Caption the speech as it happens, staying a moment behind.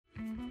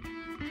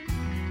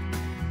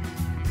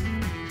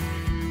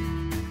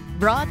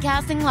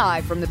Broadcasting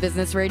live from the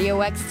Business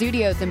Radio X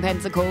studios in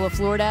Pensacola,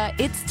 Florida,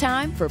 it's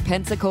time for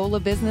Pensacola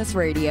Business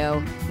Radio.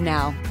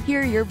 Now,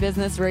 here are your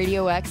Business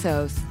Radio X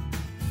hosts.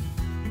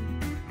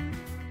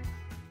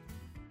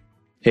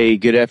 Hey,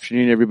 good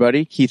afternoon,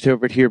 everybody. Keith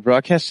Overt here,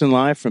 broadcasting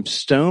live from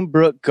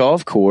Stonebrook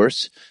Golf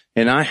Course.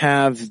 And I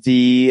have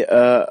the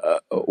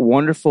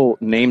wonderful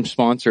name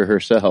sponsor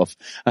herself.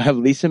 I have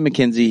Lisa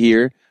McKenzie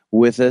here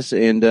with us,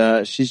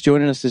 and she's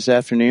joining us this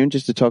afternoon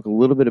just to talk a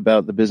little bit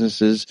about the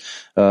businesses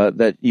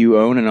that you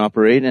own and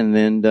operate, and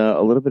then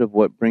a little bit of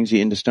what brings you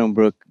into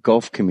Stonebrook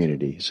Golf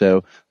Community.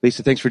 So,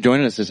 Lisa, thanks for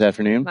joining us this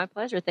afternoon. My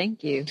pleasure.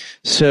 Thank you.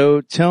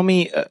 So, tell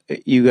me,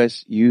 you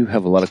guys, you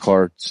have a lot of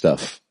car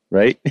stuff,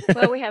 right?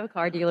 Well, we have a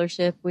car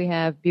dealership. We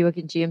have Buick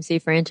and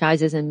GMC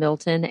franchises in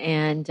Milton,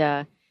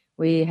 and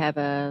we have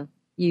a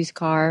used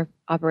car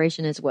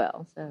operation as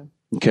well. So,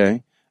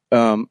 okay,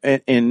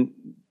 and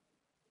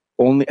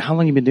only how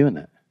long have you been doing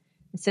that?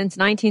 Since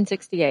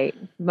 1968.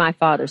 My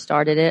father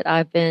started it.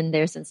 I've been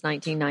there since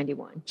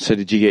 1991. So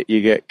did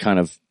you get kind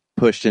of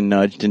pushed and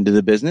nudged into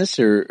the business,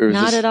 or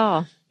not at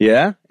all?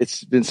 Yeah,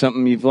 it's been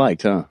something you've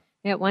liked, huh?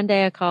 Yeah. One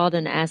day I called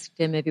and asked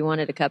him if he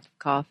wanted a cup of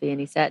coffee, and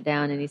he sat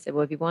down and he said,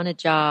 "Well, if you want a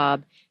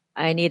job,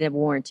 I need a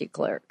warranty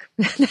clerk."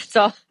 That's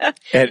all.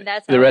 And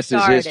that's the rest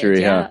is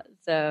history, huh?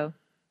 So.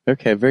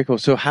 Okay, very cool.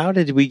 So how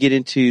did we get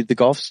into the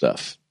golf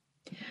stuff?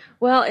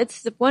 Well,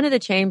 it's one of the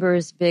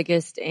Chamber's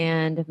biggest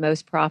and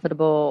most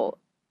profitable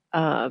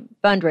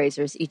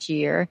fundraisers each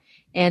year,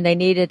 and they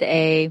needed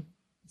a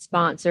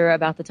sponsor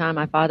about the time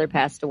my father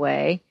passed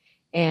away.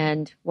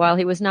 And while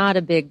he was not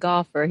a big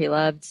golfer, he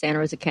loved Santa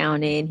Rosa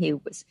County, and he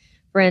was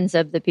friends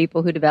of the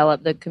people who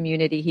developed the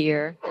community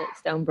here, the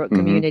Stonebrook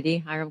community,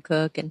 Hiram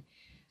Cook, and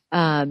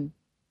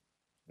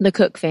the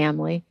Cook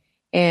family.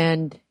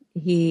 And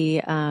he,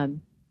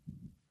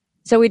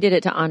 so we did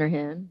it to honor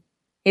him.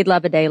 He'd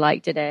love a day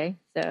like today.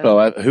 So.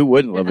 Well, who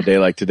wouldn't love a day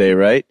like today,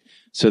 right?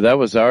 So that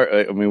was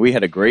we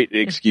had a great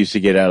excuse to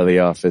get out of the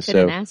office.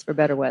 Couldn't ask for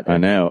better weather. I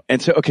know.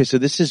 And so, okay, so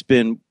this is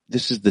the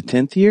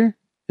 10th year?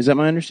 Is that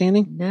my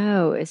understanding?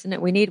 No, isn't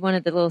it? We need one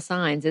of the little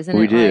signs, isn't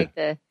we it? Do. Like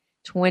the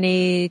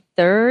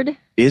 23rd?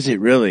 Is it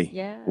really?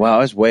 Yeah. Wow,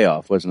 I was way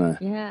off, wasn't I?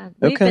 Yeah.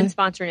 We've been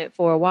sponsoring it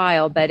for a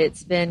while, but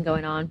it's been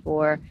going on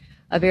for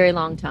a very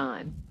long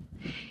time.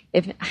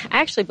 I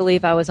actually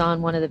believe I was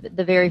on one of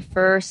the very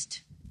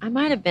first, I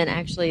might have been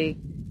actually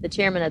the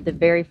chairman of the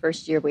very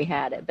first year we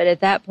had it. But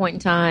at that point in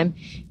time,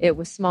 it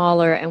was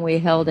smaller, and we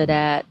held it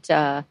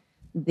at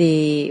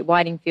the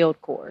Whiting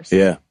Field course.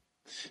 Yeah.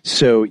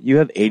 So you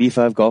have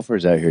 85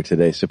 golfers out here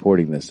today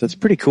supporting this. That's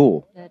pretty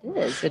cool. That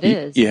is. It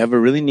is. You have a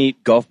really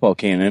neat golf ball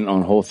cannon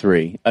on hole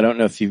 3. I don't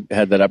know if you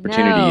had that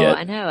opportunity yet.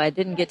 I know. I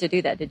didn't get to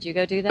do that. Did you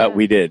go do that?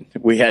 We did.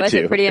 We had to. Was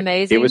it pretty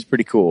amazing? It was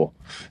pretty cool.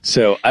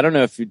 So I don't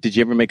know did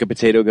you ever make a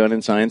potato gun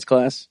in science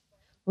class?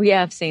 We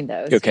have seen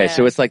those. Okay, yeah.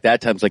 So it's like that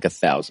times like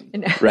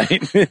 1,000,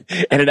 right?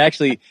 And it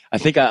actually, I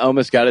think I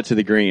almost got it to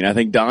the green. I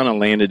think Donna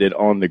landed it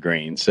on the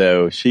green,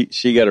 so she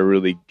got a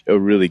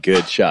really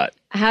good shot.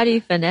 How do you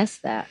finesse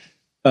that?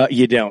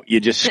 You don't. You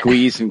just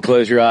squeeze and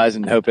close your eyes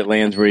and hope it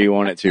lands where you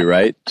want it to,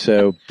 right?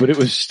 So, but it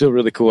was still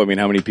really cool. I mean,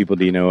 how many people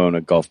do you know own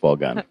a golf ball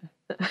gun,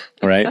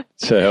 right?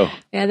 So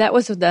yeah, that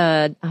was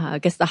I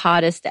guess the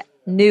hottest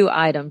new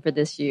item for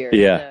this year.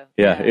 Yeah,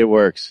 so, it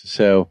works.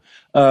 So.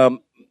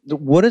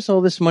 What does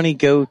all this money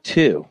go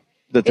to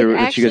that you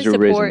guys are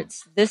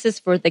raising? This is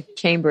for the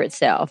chamber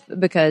itself,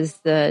 because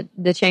the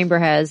chamber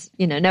has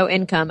no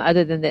income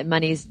other than the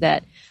monies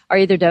that are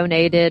either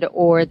donated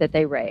or that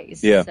they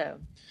raise. Yeah.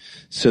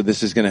 So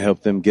this is going to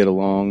help them get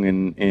along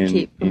and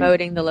keep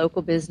promoting the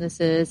local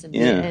businesses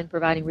and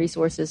providing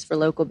resources for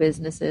local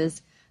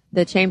businesses.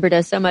 The chamber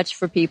does so much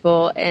for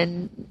people,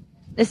 and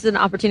this is an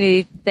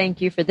opportunity,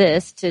 thank you for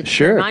this, to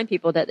remind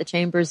people that the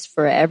chamber's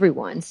for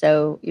everyone.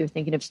 So you're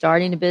thinking of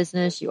starting a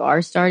business, you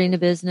are starting a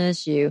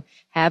business, you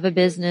have a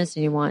business,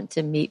 and you want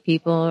to meet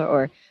people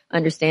or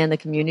understand the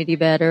community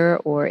better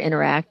or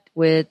interact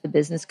with the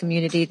business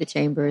community. The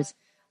chambers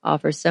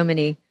offers so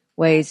many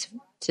ways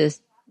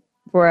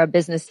for a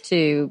business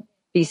to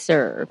be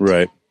served.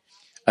 Right.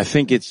 I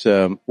think it's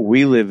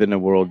we live in a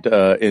world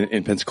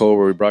in Pensacola,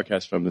 where we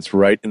broadcast from, that's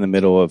right in the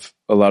middle of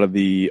a lot of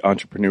the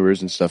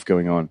entrepreneurs and stuff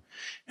going on.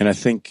 And I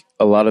think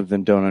a lot of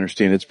them don't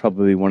understand it's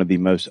probably one of the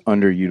most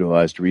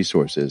underutilized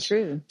resources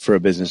for a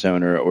business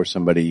owner or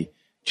somebody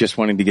just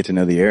wanting to get to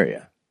know the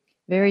area.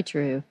 Very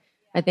true.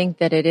 I think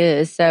that it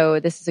is. So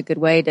this is a good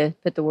way to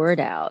put the word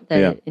out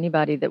that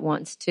anybody that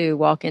wants to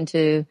walk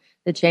into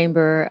the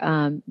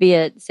chamber, be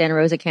it Santa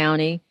Rosa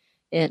County,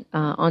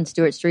 on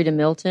Stewart Street in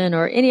Milton,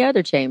 or any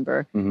other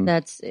chamber,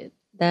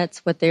 that's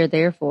what they're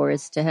there for,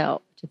 is to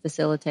help, to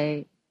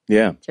facilitate,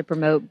 to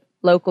promote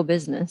local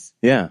business.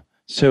 Yeah.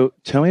 So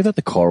tell me about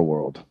the car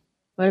world.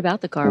 What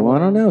about the car world? I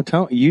don't know.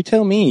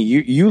 Tell me.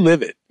 You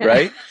live it,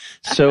 right?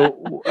 So,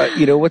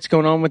 what's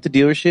going on with the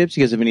dealerships?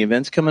 You guys have any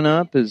events coming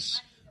up?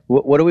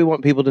 What do we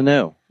want people to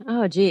know?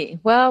 Oh, gee.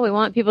 Well, we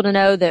want people to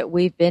know that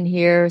we've been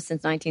here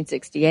since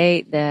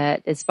 1968,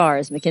 that as far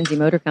as McKenzie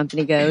Motor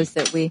Company goes,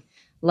 that we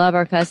love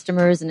our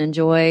customers and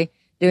enjoy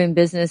doing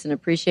business and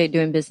appreciate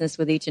doing business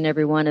with each and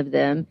every one of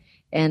them.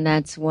 And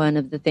that's one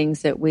of the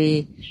things that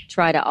we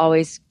try to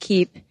always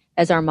keep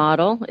as our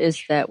model,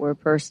 is that we're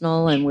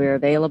personal and we're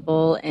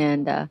available,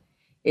 and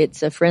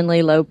it's a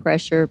friendly, low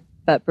pressure,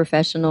 but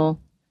professional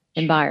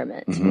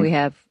environment. Mm-hmm. We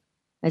have,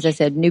 as I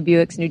said, new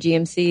Buicks, new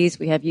GMCs.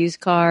 We have used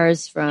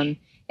cars from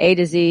A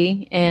to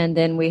Z. And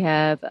then we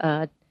have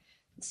a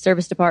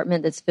service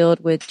department that's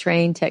filled with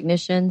trained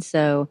technicians.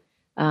 So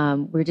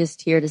we're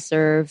just here to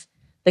serve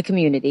the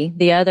community.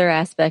 The other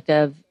aspect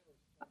of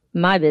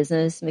my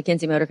business,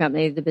 McKenzie Motor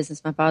Company, the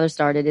business my father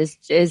started,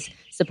 is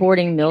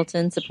supporting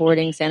Milton,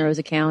 supporting Santa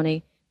Rosa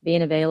County,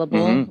 being available.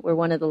 Mm-hmm. We're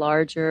one of the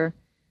larger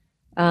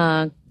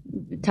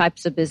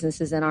types of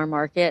businesses in our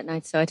market,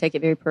 and so I take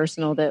it very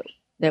personal that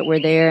we're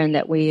there and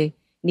that we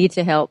need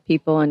to help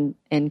people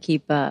and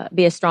keep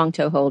be a strong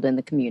toehold in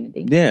the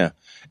community. Yeah.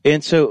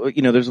 And so,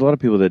 there's a lot of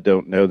people that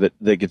don't know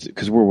that gets,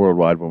 because we're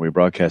worldwide when we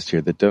broadcast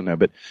here, that don't know.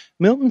 But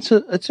Milton's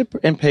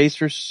and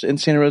Pacers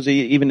and Santa Rosa,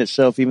 even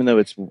itself, even though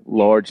it's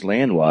large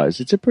land-wise,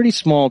 it's a pretty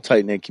small,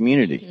 tight-knit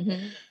community.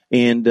 Mm-hmm.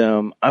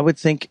 And I would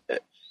think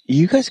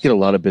you guys get a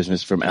lot of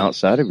business from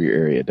outside of your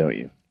area, don't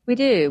you? We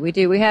do.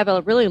 We have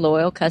a really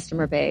loyal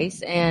customer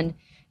base, and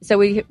so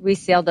we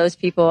sell those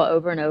people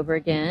over and over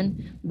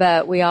again.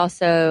 But we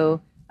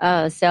also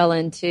sell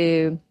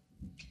into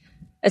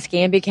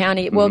Escambia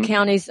County, mm-hmm. well,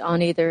 counties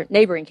on either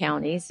neighboring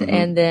counties, mm-hmm.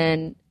 and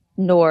then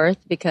north,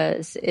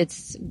 because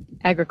it's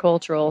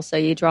agricultural. So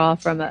you draw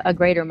from a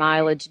greater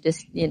mileage,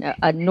 just,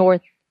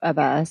 north of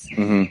us.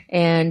 Mm-hmm.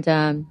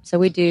 And so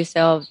we do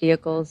sell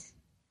vehicles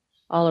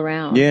all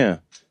around. Yeah.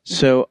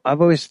 So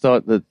I've always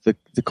thought that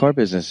the car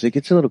business, it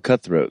gets a little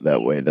cutthroat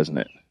that way, doesn't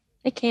it?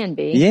 It can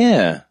be.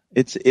 Yeah.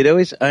 There's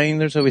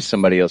always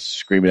somebody else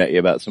screaming at you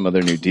about some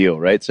other new deal,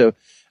 right? So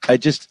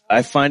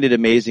I find it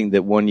amazing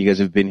that, one, you guys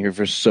have been here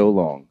for so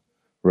long,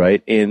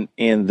 right? And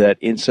that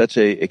in such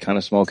a kind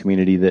of small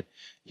community that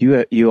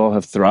you all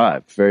have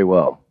thrived very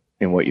well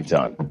in what you've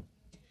done.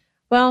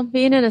 Well,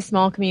 being in a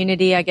small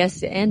community, I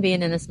guess, and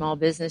being in a small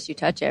business, you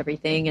touch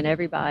everything and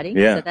everybody.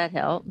 Yeah. So that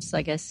helps,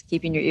 I guess,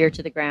 keeping your ear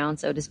to the ground,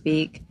 so to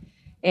speak.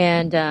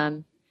 And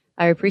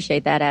I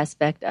appreciate that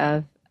aspect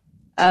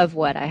of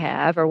what I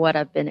have or what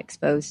I've been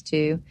exposed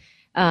to.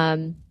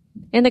 And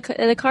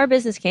the car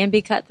business can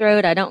be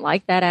cutthroat. I don't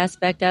like that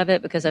aspect of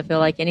it, because I feel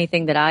like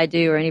anything that I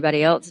do or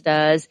anybody else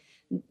does,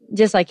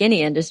 just like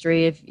any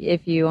industry,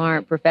 if you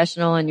aren't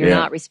professional and you're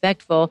not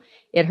respectful,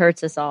 it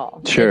hurts us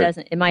all. Sure.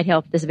 It might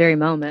help this very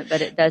moment,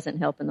 but it doesn't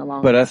help in the long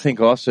run. But I think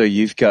also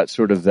you've got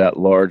sort of that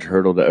large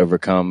hurdle to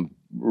overcome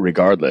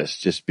regardless,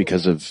 just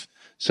because of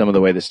some of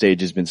the way the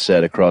stage has been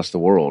set across the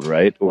world,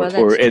 right?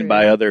 And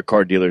by other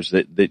car dealers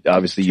that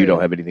obviously you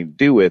don't have anything to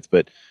do with,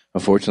 but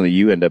unfortunately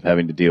you end up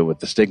having to deal with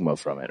the stigma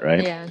from it,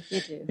 right? Yeah,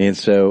 you do. And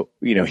so,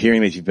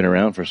 hearing that you've been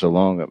around for so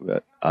long,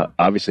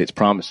 obviously it's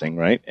promising,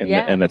 right?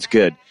 And that's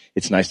good.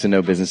 It's nice to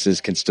know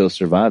businesses can still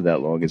survive that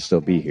long and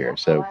still be here.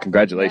 So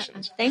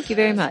congratulations. Yeah, thank you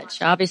very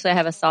much. Obviously I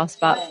have a soft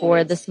spot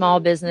for the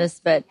small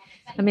business, but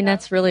I mean,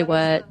 that's really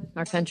what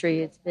our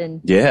country has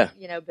been,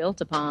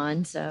 built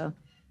upon. So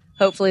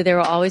hopefully there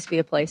will always be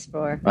a place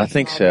for. I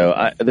think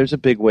so. There's a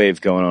big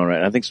wave going on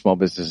right now. I think small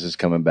business is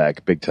coming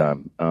back big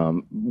time.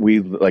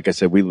 Like I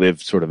said, we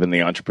live sort of in the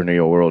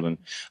entrepreneurial world, and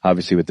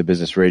obviously with the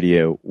business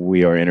radio,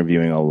 we are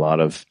interviewing a lot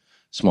of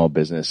small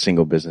business,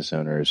 single business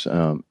owners.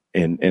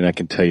 And I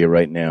can tell you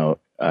right now,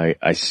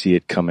 I see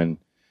it coming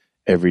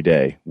every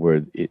day,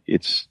 where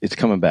it's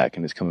coming back,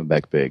 and it's coming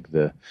back big.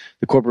 The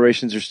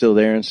corporations are still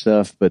there and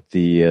stuff, but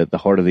the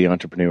heart of the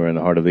entrepreneur and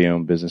the heart of the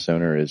own business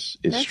owner is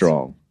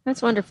strong.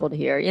 That's wonderful to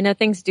hear.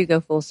 Things do go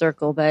full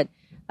circle, but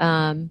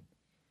when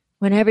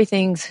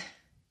everything's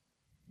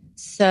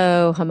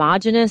so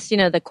homogenous,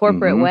 the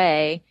corporate mm-hmm.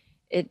 way,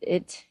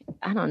 it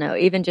I don't know,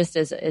 even just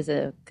as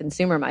a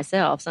consumer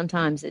myself,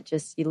 sometimes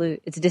it's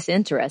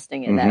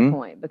disinteresting at mm-hmm. that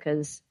point,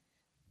 because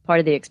part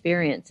of the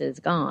experience is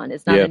gone.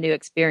 It's not a new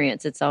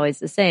experience. It's always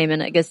the same.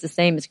 And I guess the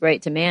same is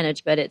great to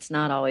manage, but it's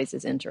not always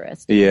as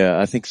interesting. Yeah,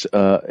 I think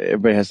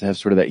everybody has to have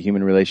sort of that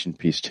human relation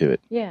piece to it.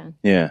 Yeah.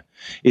 Yeah.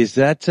 Is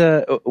that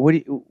what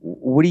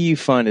do you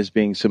find as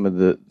being some of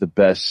the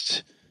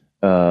best,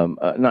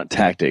 not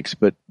tactics,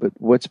 but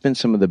what's been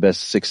some of the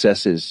best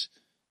successes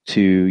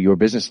to your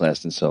business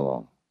lasting so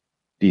long,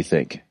 do you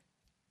think?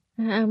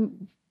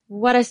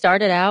 What I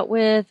started out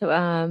with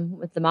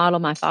the model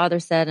my father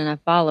said and I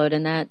followed,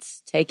 and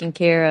that's taking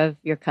care of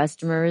your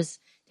customers,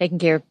 taking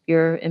care of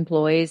your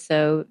employees.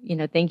 So,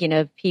 thinking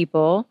of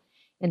people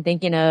and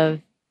thinking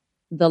of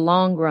the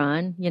long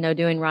run,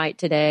 doing right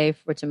today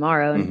for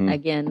tomorrow. And mm-hmm.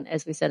 again,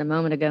 as we said a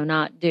moment ago,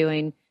 not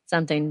doing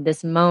something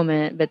this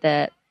moment, but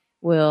that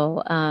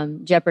will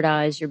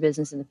jeopardize your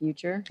business in the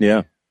future.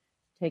 Yeah.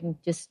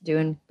 Just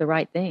doing the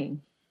right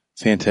thing.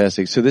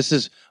 Fantastic. So this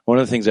is one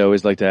of the things I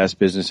always like to ask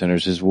business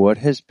owners is, what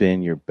has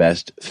been your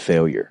best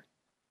failure?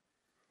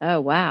 Oh,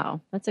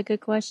 wow. That's a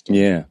good question.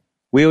 Yeah.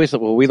 We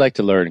like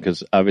to learn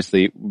because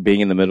obviously being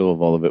in the middle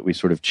of all of it, we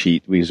sort of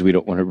cheat because we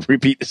don't want to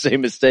repeat the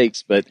same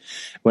mistakes. But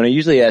when I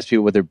usually ask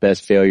people what their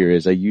best failure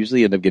is, I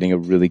usually end up getting a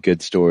really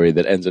good story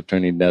that ends up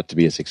turning out to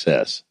be a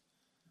success.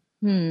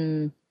 I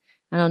don't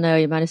know.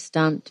 You might have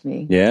stumped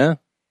me. Yeah?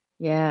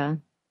 Yeah.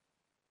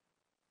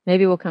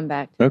 Maybe we'll come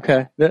back to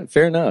okay.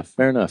 Fair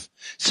enough.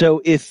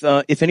 So if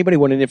anybody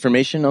wanted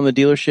information on the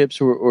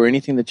dealerships or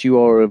anything that you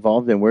all are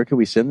involved in, where can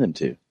we send them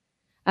to?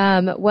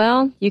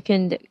 Well, you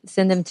can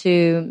send them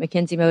to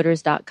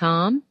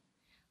McKenzieMotors.com,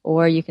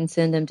 or you can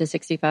send them to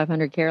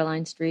 6500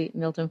 Caroline Street,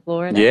 Milton,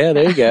 Florida. Yeah,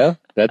 there you go.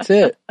 That's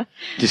it.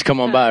 Just come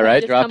on by,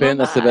 right? Drop in.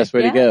 That's the best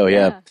way to go.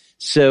 Yeah.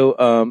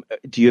 So,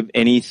 do you have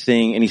any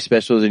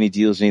specials, any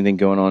deals, anything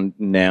going on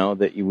now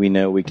that we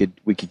know we could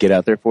get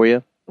out there for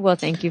you? Well,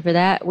 thank you for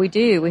that. We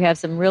do. We have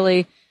some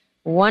really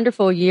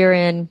wonderful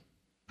year-end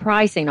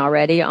pricing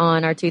already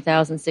on our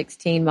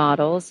 2016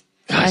 models.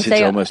 Gosh,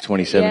 it's almost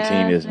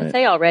 2017, isn't it? I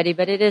say already,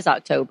 but it is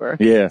October.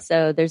 Yeah.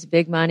 So there's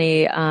big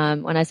money.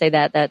 When I say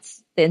that,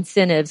 that's the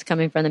incentives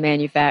coming from the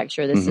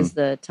manufacturer. This is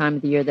the time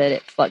of the year that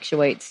it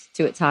fluctuates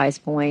to its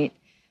highest point.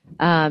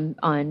 On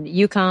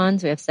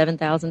Yukons, we have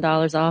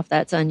 $7,000 off.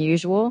 That's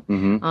unusual.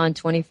 On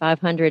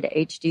 2500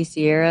 HD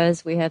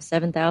Sierras, we have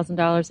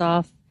 $7,000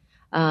 off.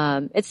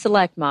 It's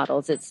select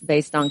models. It's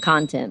based on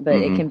content, but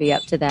it can be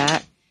up to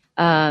that.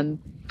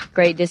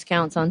 Great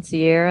discounts on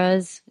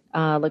Sierras,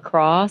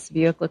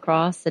 Buick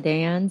LaCrosse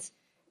sedans,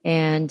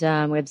 and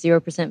we have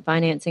 0%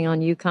 financing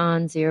on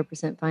Yukon,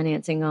 0%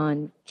 financing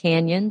on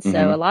Canyons.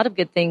 So a lot of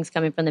good things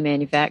coming from the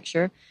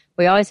manufacturer.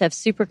 We always have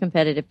super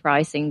competitive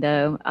pricing,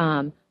 though,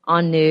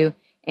 on new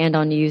and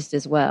on used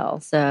as well.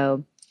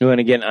 So. And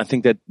again, I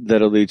think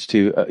that alludes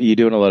to you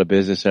doing a lot of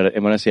business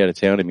and when I say out of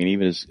town, I mean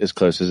even as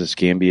close as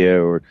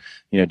Escambia or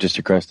just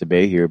across the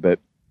bay here. But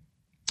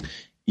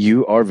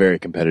you are very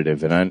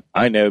competitive, and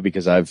I know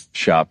because I've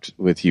shopped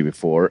with you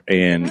before,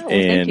 and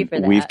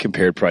we've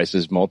compared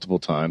prices multiple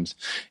times,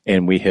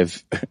 and we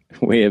have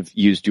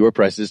used your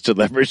prices to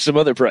leverage some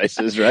other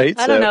prices, right?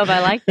 I don't know if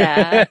I like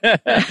that,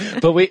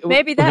 but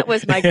maybe that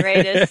was my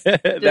greatest.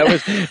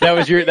 that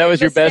was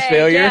your best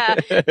failure.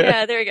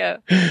 Yeah, there you go.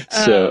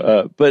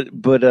 So,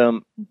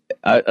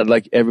 I'd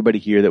like everybody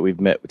here that we've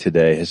met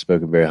today has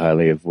spoken very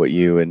highly of what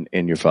you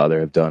and your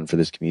father have done for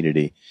this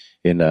community.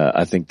 And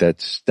I think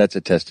that's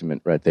a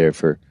testament right there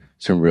for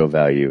some real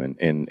value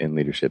in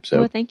leadership. So,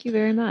 well, thank you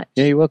very much.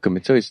 Yeah, you're welcome.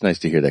 It's always nice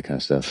to hear that kind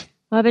of stuff.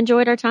 Well, I've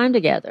enjoyed our time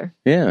together.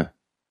 Yeah.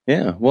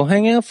 We'll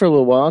hang out for a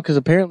little while because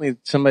apparently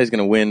somebody's going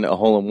to win a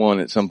hole-in-one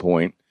at some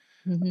point.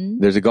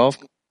 There's a golf.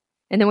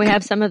 And then we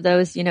have some of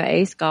those,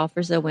 ace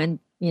golfers that win,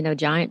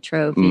 giant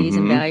trophies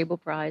and valuable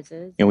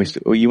prizes. And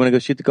you want to go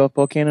shoot the golf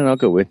ball cannon? I'll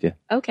go with you.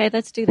 Okay,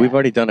 let's do that. We've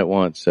already done it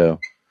once, so.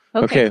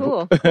 Okay,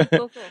 cool.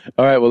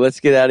 All right, well, let's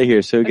get out of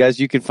here. So, guys,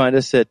 you can find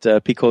us at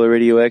Picola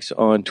Radio X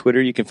on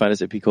Twitter. You can find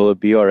us at Picola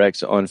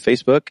BRX on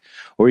Facebook,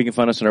 or you can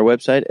find us on our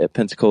website at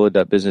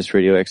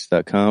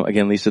pensacola.businessradiox.com.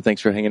 Again, Lisa,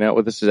 thanks for hanging out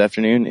with us this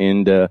afternoon.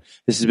 And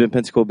this has been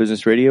Pensacola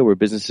Business Radio, where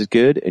business is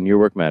good and your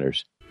work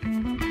matters.